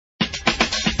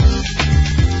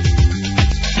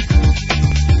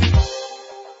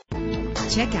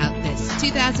Check out this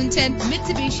 2010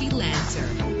 Mitsubishi Lancer.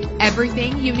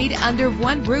 Everything you need under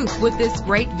one roof with this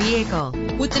great vehicle.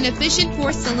 With an efficient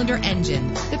 4-cylinder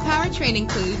engine, the powertrain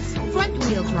includes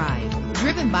front-wheel drive,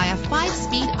 driven by a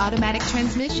 5-speed automatic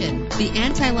transmission. The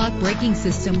anti-lock braking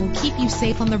system will keep you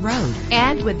safe on the road.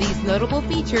 And with these notable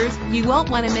features, you won't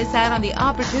want to miss out on the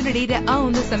opportunity to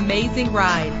own this amazing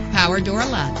ride. Power door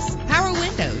locks, power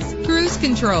windows, cruise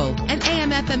control, an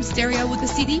AM/FM stereo with a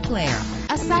CD player,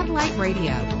 a satellite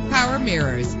radio, power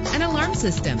mirrors, an alarm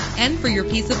system. And for your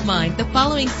peace of mind, the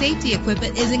following safety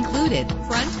equipment is included: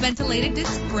 front ventilated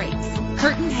disc brakes,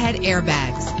 curtain head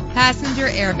airbags, passenger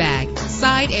airbag,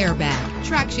 side airbag,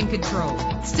 traction control,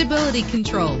 stability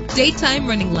control, daytime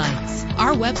running lights.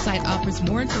 Our website offers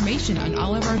more information on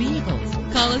all of our vehicles.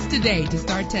 Call us today to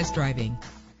start test driving.